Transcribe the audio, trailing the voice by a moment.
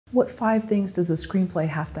What 5 things does a screenplay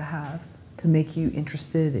have to make you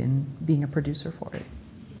interested in being a producer for it?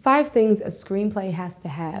 5 things a screenplay has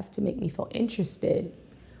to make me feel interested.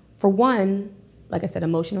 For one, like I said,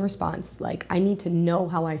 emotional response. Like, I need to know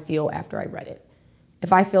how I feel after I read it.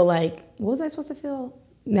 If I feel like, what was I supposed to feel?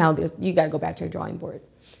 Now you got to go back to a drawing board.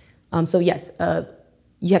 So yes,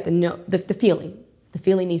 you have to know the feeling. The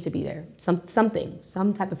feeling needs to be there. Some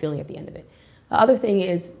type of feeling at the end of it. The other thing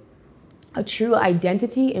is a true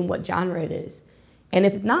identity in what genre it is. And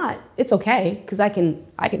if not, it's okay, because I can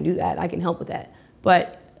do that. I can help with that.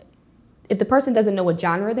 But if the person doesn't know what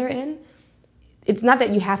genre they're in, it's not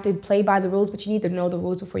that you have to play by the rules, but you need to know the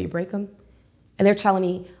rules before you break them. And they're telling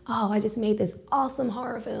me, oh, I just made this awesome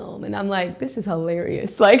horror film. And I'm like, this is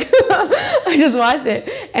hilarious. Like, I just watched it.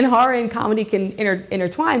 And horror and comedy can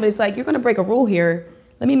intertwine, but it's like, you're going to break a rule here.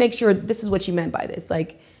 Let me make sure this is what you meant by this.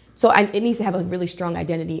 Like, so it needs to have a really strong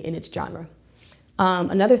identity in its genre.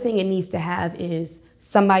 Another thing it needs to have is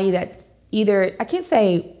somebody that's either, I can't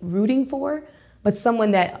say rooting for, but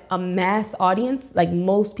someone that a mass audience, like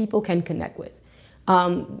most people, can connect with.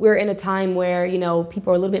 We're in a time where,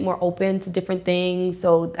 people are a little bit more open to different things.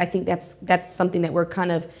 So I think that's something that we're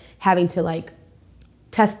kind of having to like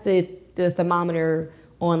test the thermometer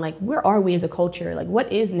on, like, where are we as a culture? Like,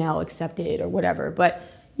 what is now accepted or whatever. But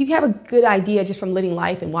you have a good idea just from living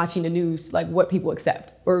life and watching the news, like what people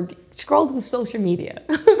accept, or scroll through social media.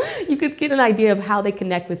 You could get an idea of how they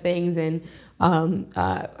connect with things and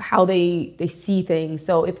how they see things.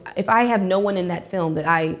 So if I have no one in that film that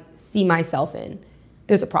I see myself in,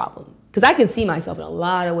 there's a problem. Because I can see myself in a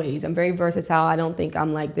lot of ways. I'm very versatile. I don't think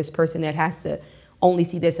I'm like this person that has to only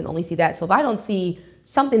see this and only see that. So if I don't see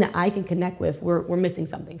something that I can connect with, we're missing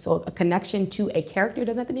something. So a connection to a character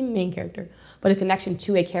doesn't have to be the main character, but a connection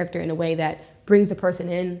to a character in a way that brings the person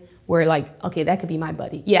in where, like, okay, that could be my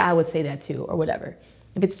buddy. Yeah, I would say that too, or whatever.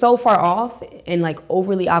 If it's so far off and like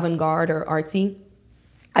overly avant-garde or artsy,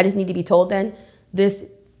 I just need to be told then, this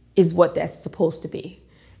is what that's supposed to be.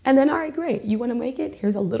 And then, all right, great. You want to make it?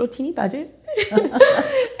 Here's a little teeny budget.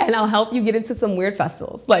 And I'll help you get into some weird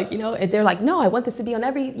festivals. Like, if they're like, no, I want this to be on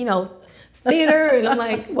every, theater. And I'm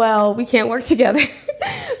like, well, we can't work together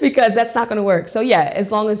because that's not going to work. So yeah, as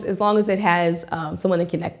long as it has someone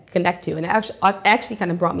to connect to. And it actually kind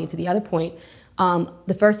of brought me to the other point.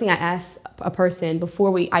 The first thing I ask a person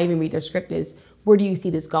before I even read their script is, where do you see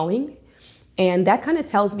this going? And that kind of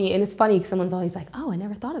tells me, and it's funny because someone's always like, oh, I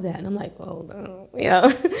never thought of that. And I'm like, well, no.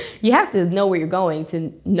 You have to know where you're going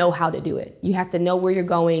to know how to do it. You have to know where you're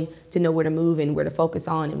going to know where to move and where to focus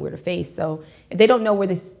on and where to face. So if they don't know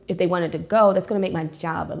if they wanted to go, that's going to make my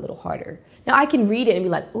job a little harder. Now, I can read it and be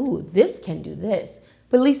like, ooh, this can do this.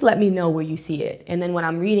 But at least let me know where you see it. And then when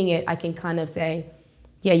I'm reading it, I can kind of say,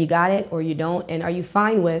 yeah, you got it or you don't. And are you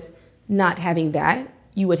fine with not having that?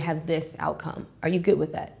 You would have this outcome. Are you good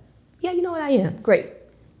with that? Yeah, you know what, I am. Great.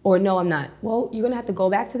 Or no, I'm not. Well, you're going to have to go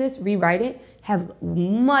back to this, rewrite it, have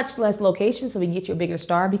much less locations so we can get you a bigger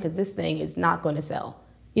star because this thing is not going to sell.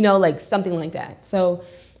 Like something like that. So,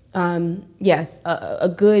 yes, a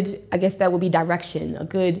good, I guess that would be direction, a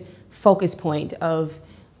good focus point of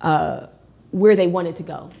where they want it to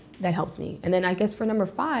go. That helps me. And then I guess for number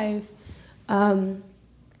 5,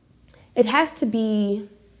 it has to be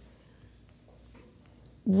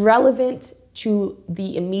relevant to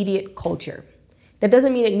the immediate culture. That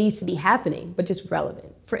doesn't mean it needs to be happening, but just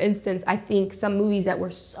relevant. For instance, I think some movies that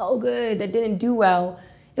were so good that didn't do well,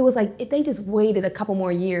 it was like if they just waited a couple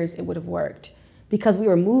more years, it would have worked. Because we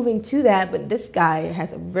were moving to that, but this guy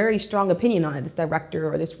has a very strong opinion on it, this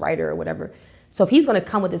director or this writer or whatever. So if he's going to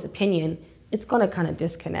come with his opinion, it's going to kind of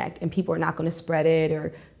disconnect and people are not going to spread it,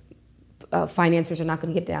 or financiers are not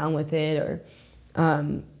going to get down with it, or,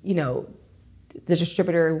 the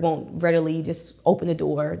distributor won't readily just open the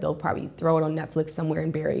door. They'll probably throw it on Netflix somewhere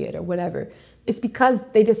and bury it or whatever. It's because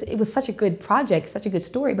it was such a good project, such a good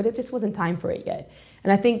story, but it just wasn't time for it yet.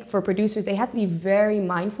 And I think for producers, they have to be very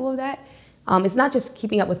mindful of that. It's not just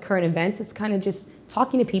keeping up with current events. It's kind of just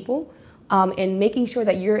talking to people and making sure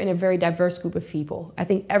that you're in a very diverse group of people. I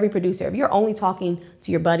think every producer, if you're only talking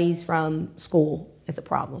to your buddies from school, it's a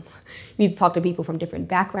problem. You need to talk to people from different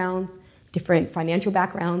backgrounds, different financial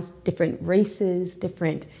backgrounds, different races,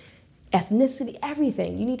 different ethnicity,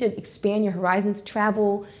 everything. You need to expand your horizons,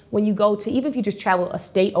 travel when you go to, even if you just travel a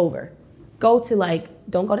state over, go to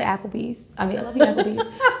don't go to Applebee's. I mean, I love you Applebee's,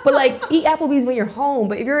 but eat Applebee's when you're home.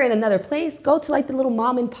 But if you're in another place, go to the little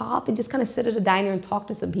mom and pop and just kind of sit at a diner and talk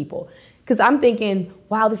to some people. Because I'm thinking,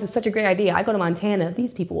 wow, this is such a great idea. I go to Montana,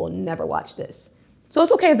 these people will never watch this. So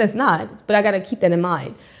it's okay if that's not, but I got to keep that in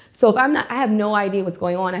mind. So if I'm not, I have no idea what's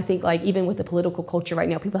going on. I think like even with the political culture right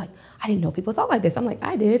now, people are like, I didn't know people thought like this. I'm like,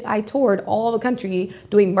 I did. I toured all the country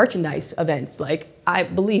doing merchandise events. Like,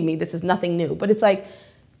 believe me, this is nothing new. But it's like,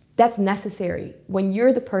 that's necessary. When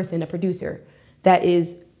you're the person, a producer, that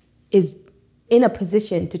is in a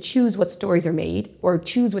position to choose what stories are made or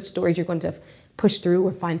choose which stories you're going to push through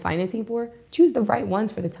or find financing for, choose the right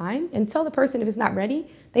ones for the time and tell the person if it's not ready.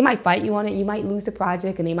 They might fight you on it. You might lose the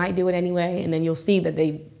project and they might do it anyway. And then you'll see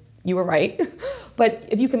that you were right. But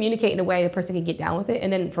if you communicate in a way the person can get down with it.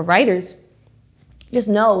 And then for writers, just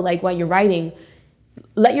know like while you're writing,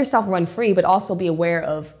 let yourself run free, but also be aware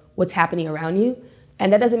of what's happening around you.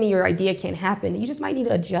 And that doesn't mean your idea can't happen. You just might need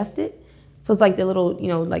to adjust it. So it's like the little,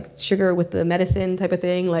 like sugar with the medicine type of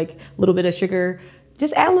thing, like a little bit of sugar.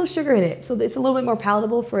 Just add a little sugar in it so that it's a little bit more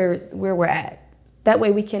palatable for where we're at. That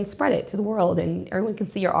way we can spread it to the world and everyone can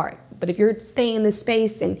see your art. But if you're staying in this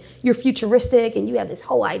space and you're futuristic and you have this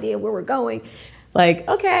whole idea of where we're going, like,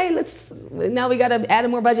 okay, now we got to add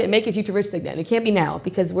more budget and make it futuristic then. It can't be now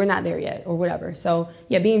because we're not there yet or whatever. So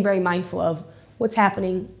yeah, being very mindful of what's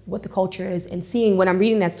happening, what the culture is, and seeing when I'm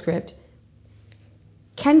reading that script,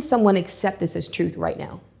 can someone accept this as truth right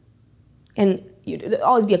now? And there'll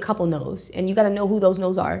always be a couple no's, and you got to know who those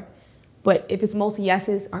no's are. But if it's mostly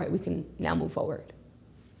yeses, all right, we can now move forward.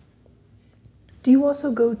 Do you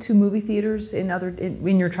also go to movie theaters in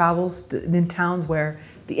your travels in towns where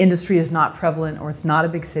the industry is not prevalent or it's not a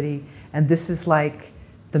big city, and this is like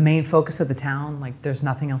the main focus of the town? Like there's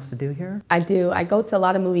nothing else to do here? I do. I go to a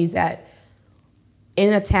lot of movies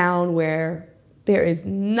in a town where there is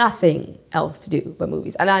nothing else to do but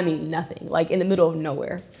movies. And I mean nothing, like in the middle of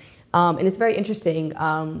nowhere. And it's very interesting,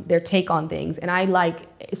 their take on things. And I like,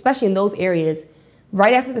 especially in those areas,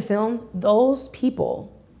 right after the film, those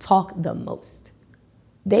people talk the most.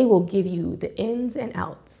 They will give you the ins and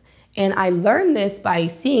outs. And I learned this by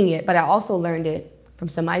seeing it, but I also learned it from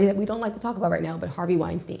somebody that we don't like to talk about right now, but Harvey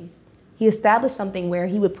Weinstein. He established something where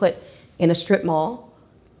he would put in a strip mall,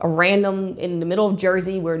 a random in the middle of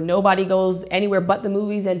Jersey where nobody goes anywhere but the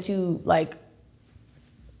movies and to like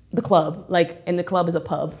the club, like, and the club is a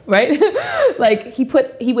pub, right? Like he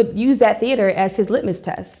would use that theater as his litmus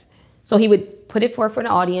test. So he would put it for an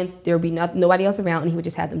audience, there would be nobody else around, and he would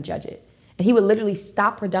just have them judge it. And he would literally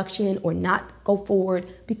stop production or not go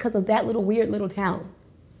forward because of that little weird little town.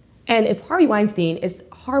 And if Harvey Weinstein, as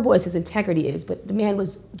horrible as his integrity is, but the man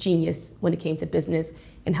was genius when it came to business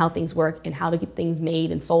and how things work and how to get things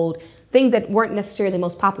made and sold, things that weren't necessarily the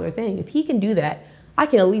most popular thing. If he can do that, I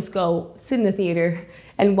can at least go sit in the theater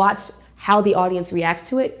and watch how the audience reacts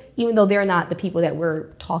to it, even though they're not the people that we're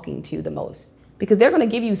talking to the most. Because they're gonna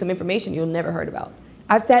give you some information you'll never heard about.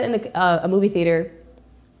 I've sat in a movie theater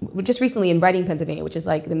just recently in Reading, Pennsylvania, which is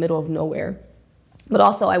like the middle of nowhere. But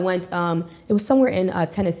also I went, it was somewhere in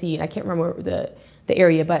Tennessee, and I can't remember the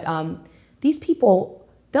area, but these people,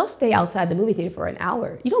 they'll stay outside the movie theater for an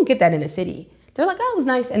hour. You don't get that in a city. They're like, oh, it was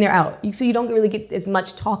nice, and they're out. So you don't really get as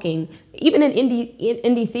much talking. Even in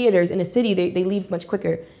indie theaters in a city, they leave much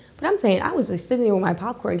quicker. But I'm saying, I was just sitting there with my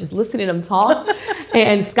popcorn, just listening to them talk.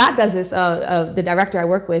 And Scott does this, the director I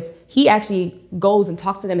work with, he actually goes and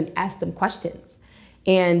talks to them and asks them questions.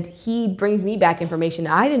 And he brings me back information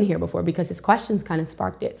I didn't hear before because his questions kind of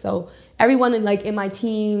sparked it. So everyone in my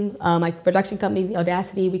team, my production company, The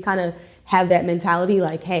Audacity, we kind of have that mentality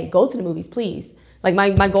like, hey, go to the movies, please. Like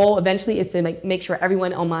my goal eventually is to make sure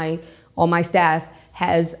everyone on my staff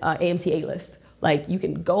has AMC A-list. Like you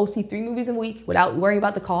can go see 3 movies a week without worrying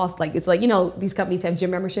about the cost. Like it's like, these companies have gym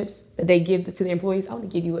memberships that they give to their employees. I want to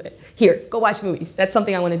give you here, go watch movies. That's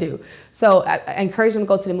something I want to do. So I encourage them to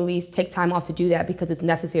go to the movies, take time off to do that because it's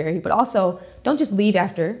necessary. But also don't just leave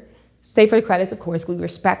after. Stay for the credits, of course. We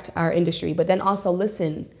respect our industry, but then also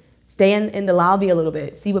listen, stay in the lobby a little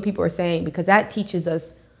bit, see what people are saying because that teaches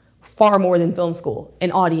us far more than film school.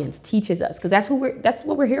 An audience teaches us because that's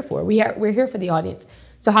what we're here for. We're here for the audience.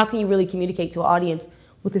 So how can you really communicate to an audience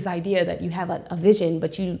with this idea that you have a vision,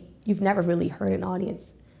 but you've never really heard an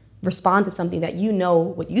audience respond to something that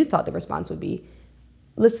what you thought the response would be?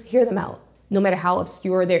 Let's hear them out. No matter how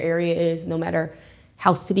obscure their area is, no matter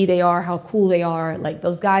how city they are, how cool they are, like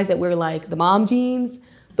those guys that wear like the mom jeans,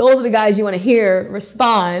 those are the guys you want to hear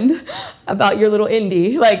respond about your little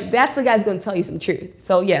indie. Like that's the guy's going to tell you some truth.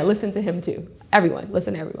 So yeah, listen to him too. Everyone,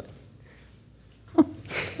 listen to everyone.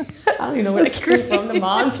 I don't even know where that came from, the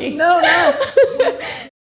mom jeans. No.